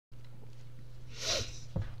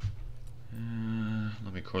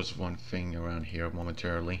close one thing around here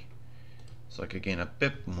momentarily, so I could gain a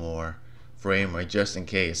bit more frame rate just in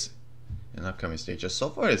case in upcoming stages. So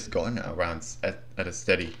far it's going around at a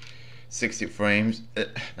steady 60 frames,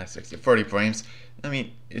 not 60, 30 frames. I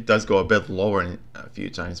mean, it does go a bit lower in a few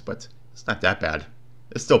times, but it's not that bad.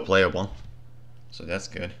 It's still playable, so that's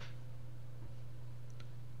good.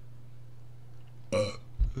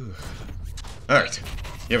 Alright,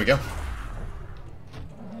 here we go.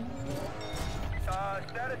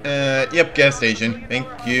 Yep, gas station. Thank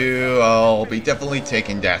you. I'll be definitely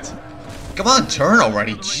taking that. Come on, turn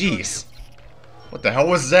already. Jeez. What the hell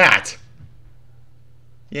was that?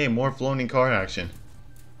 Yay, more floating car action.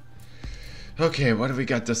 Okay, what do we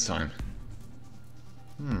got this time?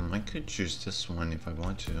 I could choose this one if I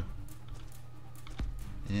want to.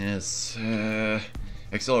 Yes,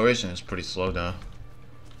 acceleration is pretty slow though.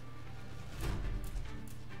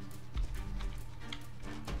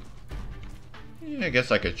 Yeah, I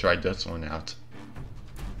guess I could try this one out.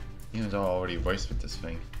 Even though I already raced with this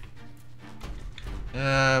thing.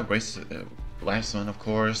 Race last one, of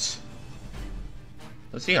course.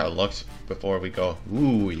 Let's see how it looks before we go.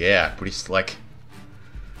 Ooh, yeah, pretty slick.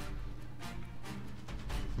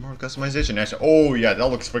 More customization, actually. Oh, yeah, that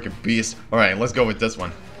looks freaking beast. Alright, let's go with this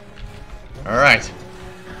one. Alright.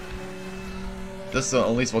 This at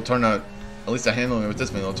least will turn out, at least the handling with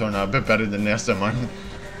this one will turn out a bit better than the other one.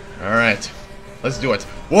 Alright. Let's do it.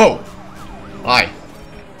 Whoa! Hi.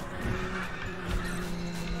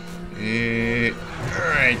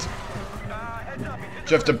 Alright.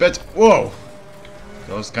 Drift a bit. Whoa!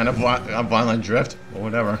 That was kind of a violent drift, or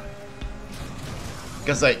whatever.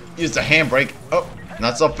 Guess I used a handbrake. Oh,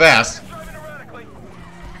 not so fast.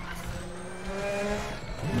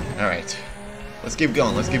 Alright. Let's keep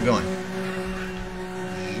going, let's keep going.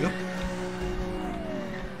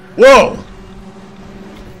 Whoa!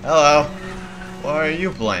 Hello. What are you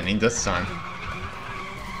planning this time?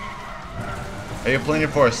 Are you planning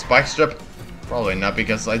for a spike strip? Probably not,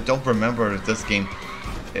 because I don't remember if this game,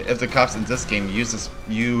 if the cops in this game use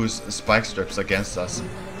spike strips against us.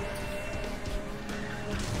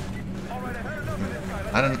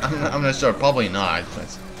 I'm not sure. Probably not.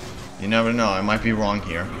 But you never know. I might be wrong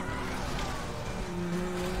here.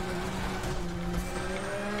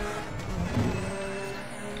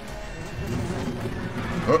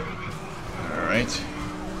 Alright.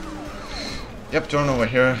 Yep, turn over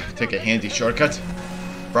here. Take a handy shortcut.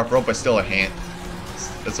 Rough rope is still a hand.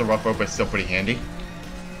 It's a rough rope, but still pretty handy.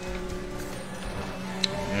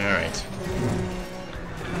 Alright.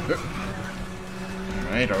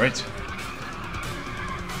 Alright.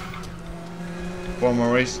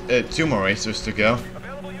 Two more racers to go.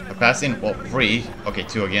 A passing, well, 3. Okay,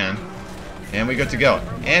 2 again. And we good to go.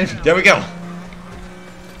 And there we go.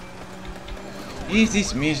 Easy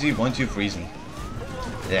smeezy, 1, 2, freezy.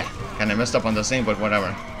 Yeah, kinda messed up on the same, but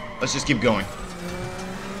whatever. Let's just keep going.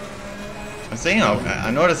 I'm saying, I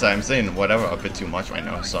notice I'm saying whatever a bit too much right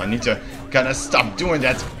now, so I need to kinda stop doing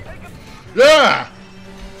that. Yeah!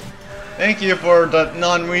 Thank you for the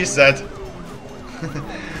non-reset.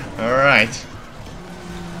 Alright.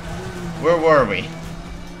 Where were we?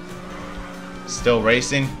 Still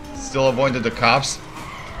racing? Still avoiding the cops?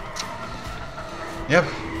 Yep.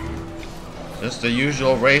 Just the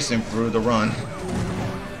usual racing through the run.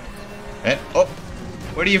 And, oh,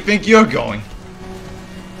 where do you think you're going?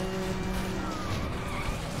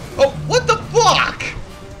 Oh, what the fuck?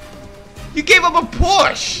 You gave him a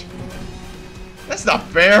push! That's not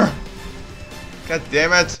fair. God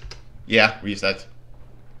damn it. Yeah, reset.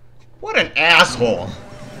 What an asshole.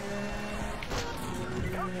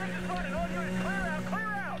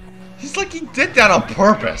 He's like he did that on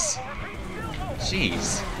purpose.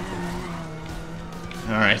 Jeez.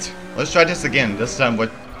 Alright, let's try this again. This time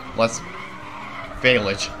with less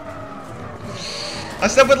failage. I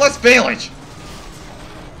said with less failage.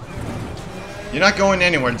 You're not going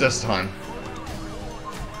anywhere this time.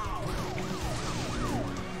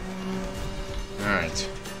 Alright.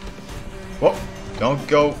 Whoa, don't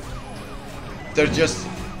go there just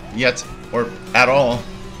yet, or at all.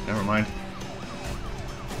 Never mind.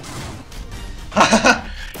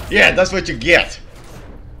 Yeah, that's what you get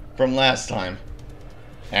from last time.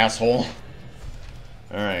 Asshole.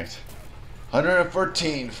 Alright.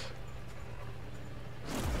 113.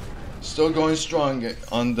 Still going strong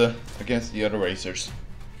on the against the other racers.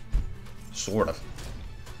 Sort of.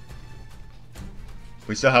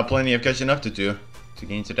 We still have plenty of catching up to do to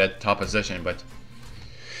get into that top position, but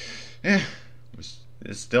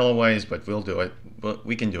it's still a ways, but we'll do it. But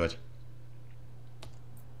we can do it.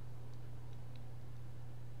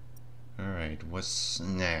 Alright, what's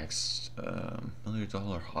next? $1 million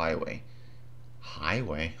highway.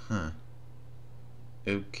 Highway, huh?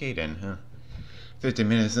 Okay then, huh? 50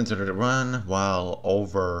 minutes into the run, while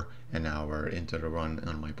over an hour into the run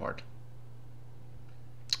on my part.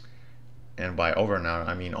 And by over an hour,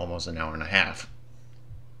 I mean almost an hour and a half.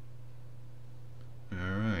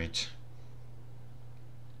 Alright.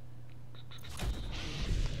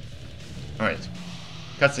 Alright.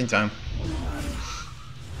 Cutscene time.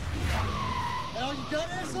 Now you got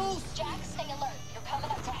assholes? Jack, stay alert. You're coming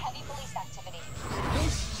up to heavy police activity. No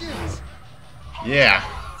shit. Yeah.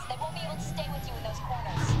 They won't be able to stay with you in those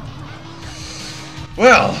corners.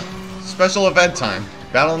 Well, special event time.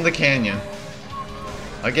 Battle in the canyon.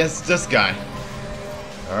 Against this guy.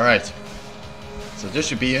 Alright. So this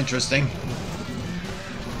should be interesting.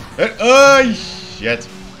 Shit.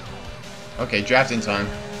 Okay, drafting time.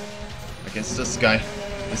 Against this guy.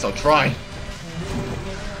 At least I'll try.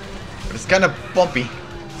 But it's kind of bumpy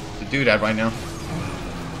to do that right now.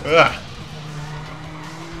 Ugh.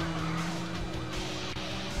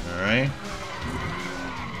 Alright.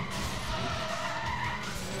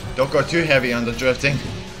 Don't go too heavy on the drifting.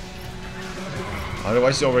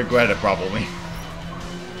 Otherwise you'll regret it probably.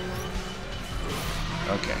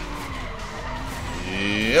 Okay.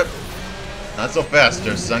 Yep. Not so fast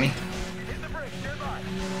there, Sonny.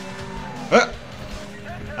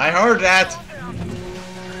 I heard that!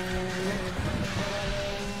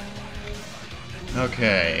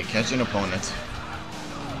 Okay, catch an opponent.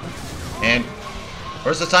 And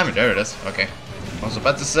where's the timer? There it is. Okay. I was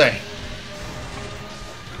about to say.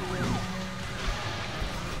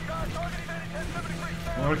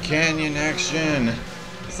 More canyon action.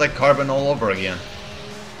 It's like Carbon all over again.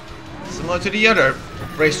 Similar to the other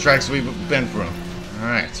racetracks we've been through.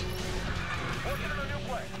 Alright.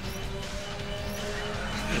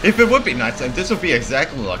 If it would be nighttime, this would be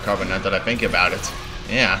exactly like Carbon now that I think about it.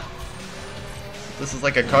 Yeah. This is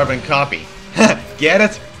like a Carbon copy. Get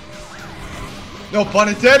it? No pun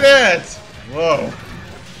intended! Whoa.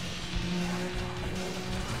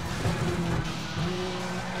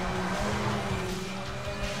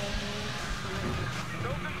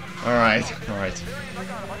 Alright, alright.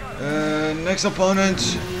 Next opponent.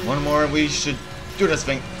 One more, we should do this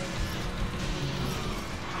thing.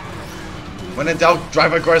 When in doubt,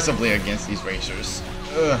 drive aggressively against these racers.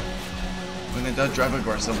 When in doubt, drive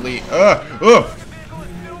aggressively.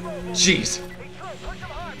 Jeez.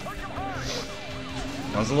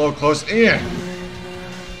 That was a little close.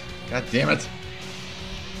 God damn it.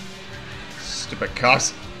 Stupid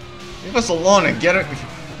cops. Leave us alone and get it.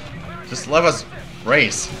 Just let us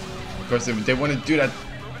race. Of course, if they wouldn't do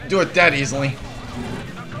it that easily.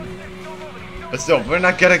 But still, we're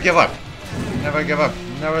not gonna give up. Never give up.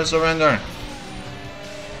 Never surrender.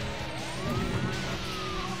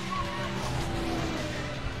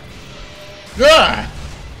 Ah!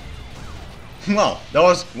 Well, that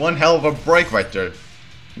was one hell of a break right there,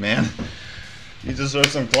 man. You deserve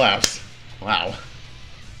some claps. Wow.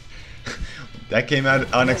 That came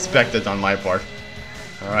out unexpected on my part.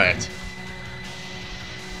 Alright.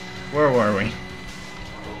 Where were we?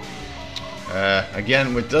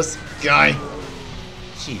 Again with this guy.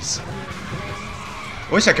 Jeez.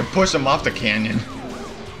 Wish I could push him off the canyon.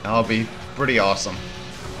 That'll be pretty awesome.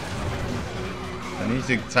 I need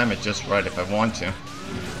to time it just right if I want to.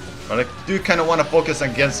 But I do kind of want to focus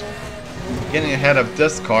on getting ahead of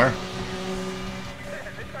this car.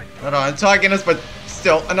 Not an antagonist, but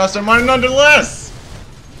still an awesome run nonetheless!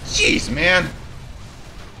 Jeez, man!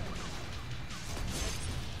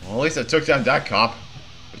 Well, at least I took down that cop.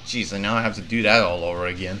 But jeez, and now I have to do that all over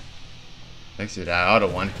again. Thanks to that other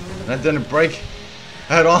one. That didn't break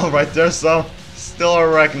at all right there, so still a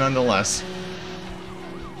wreck nonetheless.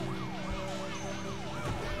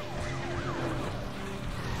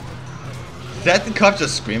 Did that the cop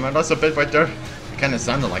just scream at us a bit right there? It kind of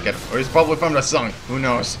sounded like it. Or he's probably from the song. Who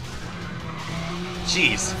knows?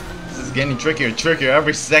 Jeez. This is getting trickier and trickier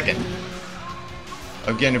every second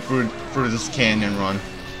of getting through this canyon run.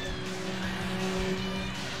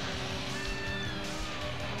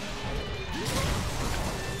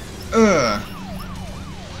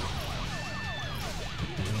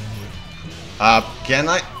 Can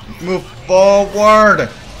I move forward?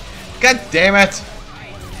 God damn it!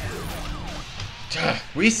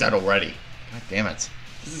 Reset already. God damn it.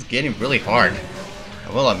 This is getting really hard.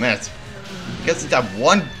 I will admit. Because it's that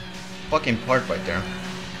one fucking part right there.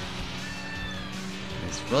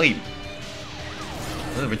 It's really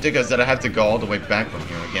ridiculous that I have to go all the way back from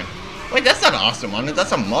here again. Wait, that's not awesome on it.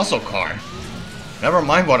 That's a muscle car. Never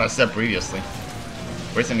mind what I said previously.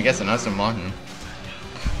 Racing against an Aston Martin.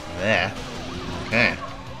 There. Okay.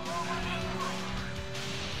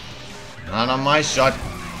 Not on my shot.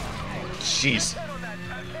 Jeez.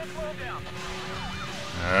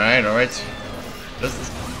 Alright, alright.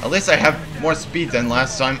 At least I have more speed than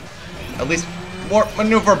last time. At least more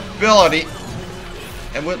maneuverability.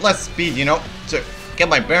 And with less speed, you know, to get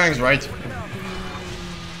my bearings right.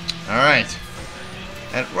 Alright.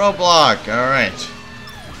 At roadblock, alright.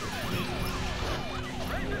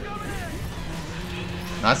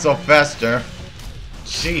 Not so faster.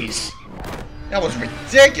 Jeez. That was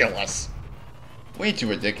ridiculous. Way too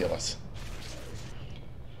ridiculous.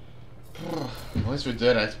 At least we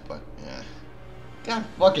did it, but yeah. God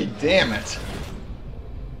fucking damn it.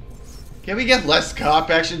 Can we get less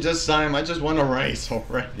cop action this time? I just want to race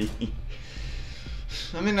already.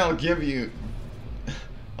 I mean, I'll give you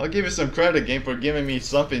some credit, game, for giving me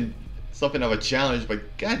something of a challenge,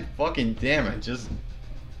 but god fucking damn it, just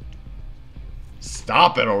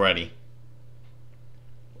stop it already.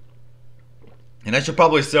 And I should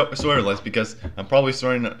probably swear less because I'm probably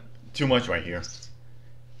swearing too much right here.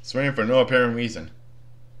 Swearing for no apparent reason.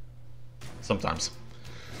 Sometimes.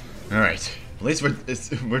 Alright. At least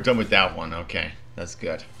we're done with that one. Okay. That's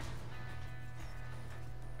good.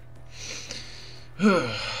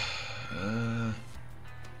 Another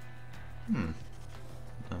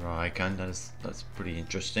icon. That's pretty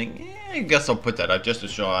interesting. Yeah, I guess I'll put that up just to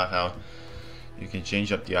show out how you can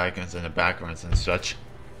change up the icons and the backgrounds and such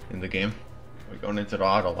in the game. We're going into the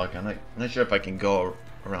auto lock. I'm not sure if I can go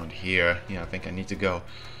around here. Yeah, I think I need to go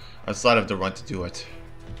outside of the run to do it.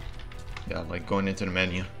 Yeah, like going into the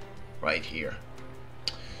menu right here.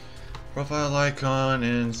 Profile icon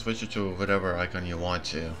and switch it to whatever icon you want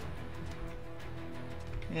to.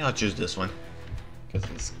 Yeah, I'll choose this one because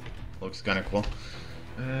this looks kind of cool.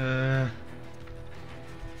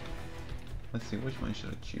 Let's see, which one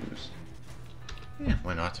should I choose? Yeah,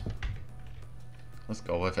 why not? Let's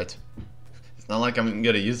go with it. It's not like I'm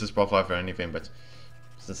gonna use this profile for anything, but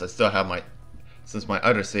since I still have since my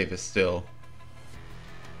other save is still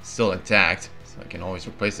intact, so I can always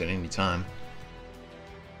replace it any time.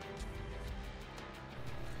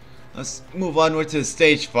 Let's move onward to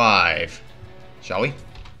stage 5, shall we?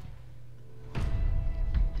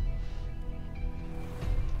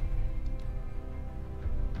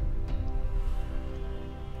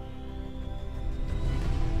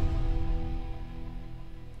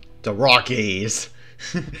 The Rockies.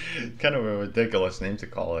 Kind of a ridiculous name to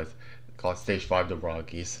call it. Call it stage 5 the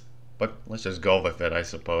Rockies. But let's just go with it, I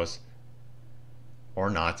suppose.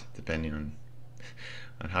 Or not, depending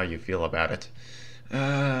on how you feel about it.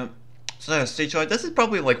 So yeah, stage 5, this is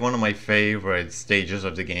probably like one of my favorite stages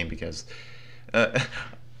of the game because I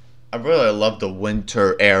really love the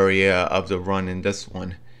winter area of the run in this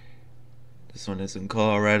one. This one is in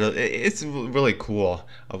Colorado. It's really cool,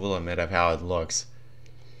 I will admit, of how it looks.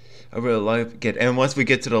 I really like it, and once we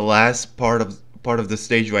get to the last part of the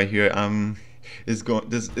stage right here, this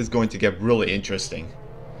is going to get really interesting.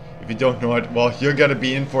 If you don't know it, well, you're gonna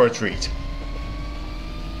be in for a treat.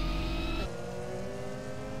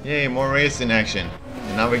 Yay, more racing action.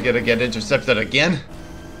 And now we're gonna get intercepted again?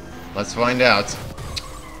 Let's find out.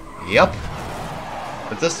 Yep.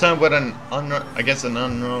 But this time with an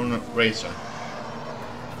unknown racer.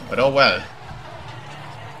 But oh well.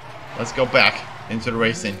 Let's go back into the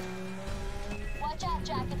racing. Watch out,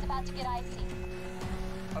 Jack. It's about to get icy.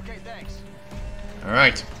 Okay, thanks.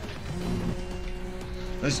 Alright.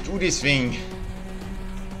 Let's do this thing.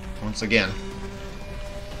 Once again.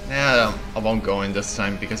 Nah, I won't go in this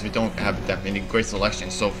time because we don't have that many great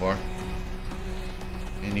selections so far.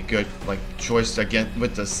 Any good, like, choice to get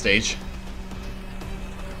with this stage.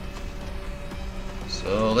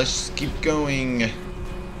 So let's just keep going.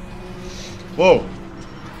 Whoa!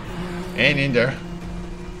 Ain't in there.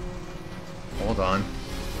 Hold on.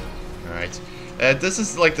 Alright. This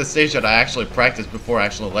is like the stage that I actually practiced before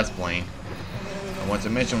actually Let's Playing. I want to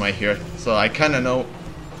mention right here. So I kind of know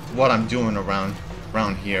what I'm doing around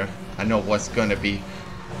here. I know what's gonna be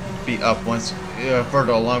up once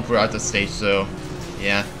further along throughout the stage. So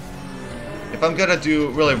yeah. If I'm gonna do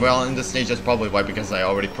really well in this stage, that's probably why, because I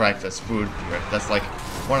already practiced food here. That's like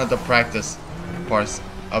one of the practice parts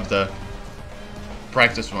of the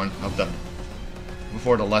practice run of the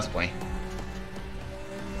before the Let's Play,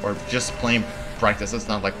 or just plain practice. It's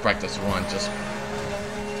not like practice run, just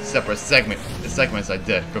separate segments I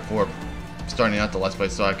did before starting out the Let's Play,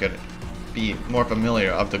 so I could be more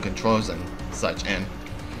familiar of the controls and such. And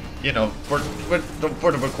you know, for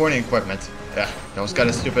the recording equipment, yeah, that was kind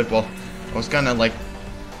of stupid. Well, I was kind of like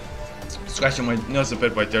scratching my nose a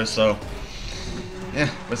bit right there, so yeah,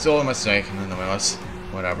 but still a mistake nonetheless.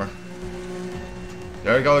 Whatever.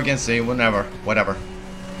 There we go again. See, whatever.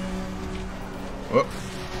 Whoop.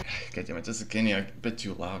 God damn it, this is getting a bit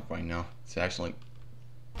too loud right now to actually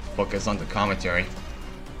focus on the commentary.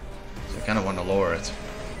 So I kind of want to lower it.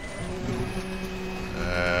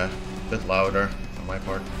 A bit louder on my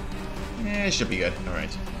part. It should be good.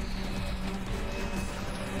 Alright.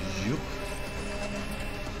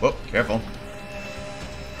 Whoa, careful.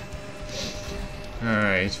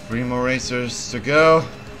 Alright, 3 more racers to go.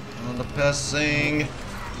 On the passing.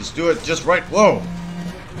 Just do it just right. Whoa!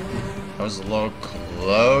 That was a little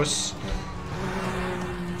close.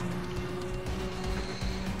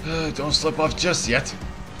 Don't slip off just yet.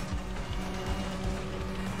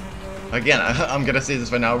 Again, I'm gonna say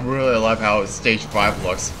this right now. I really love how Stage 5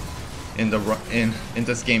 looks in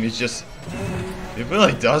this game. It's just, it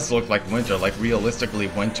really does look like winter, like realistically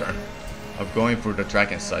winter, of going through the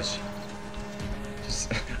track and such.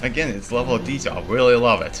 Just, again, it's level of detail. I really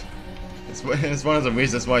love it. It's one of the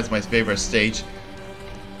reasons why it's my favorite stage.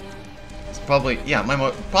 It's probably, yeah,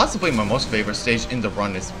 possibly my most favorite stage in the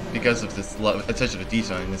run is because of this attention to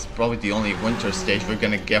detail, and it's probably the only winter stage we're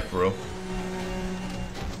gonna get through.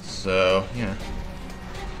 So, yeah.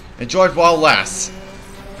 Enjoy it while it lasts.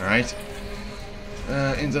 Alright?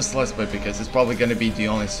 In this last bit, because it's probably gonna be the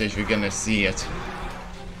only stage we're gonna see it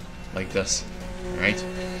like this. Alright?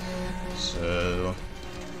 So,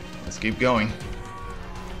 let's keep going.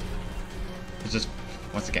 It's just,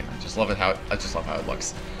 once again, I just love how it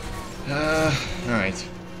looks. Alright.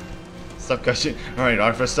 Stop gushing. Alright,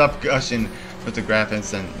 Arthur, stop gushing with the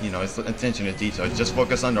graphics and, you know, it's attention to detail. Just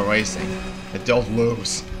focus on the racing and don't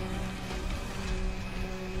lose.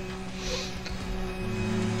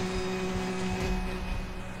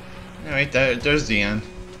 Alright, there's the end.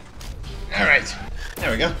 Alright,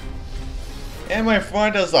 there we go. And my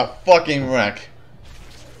front is a fucking wreck.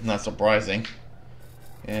 Not surprising.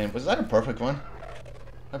 And was that a perfect one?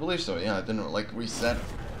 I believe so, yeah. I didn't like reset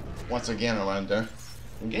once again around there.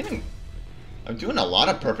 I'm doing a lot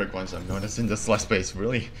of perfect ones, I'm noticing this Let's Play. It's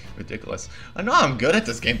really ridiculous. I know I'm good at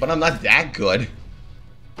this game, but I'm not that good.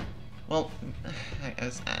 Well,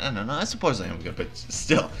 I don't know, I suppose I am good, but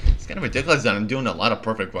still, it's kind of ridiculous that I'm doing a lot of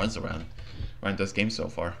perfect runs around this game so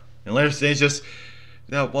far. In later stages,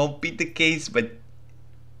 that won't be the case, but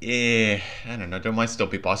I don't know, there might still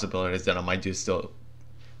be possibilities that I might do still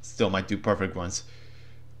might do perfect runs,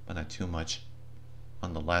 but not too much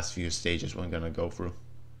on the last few stages we're gonna go through.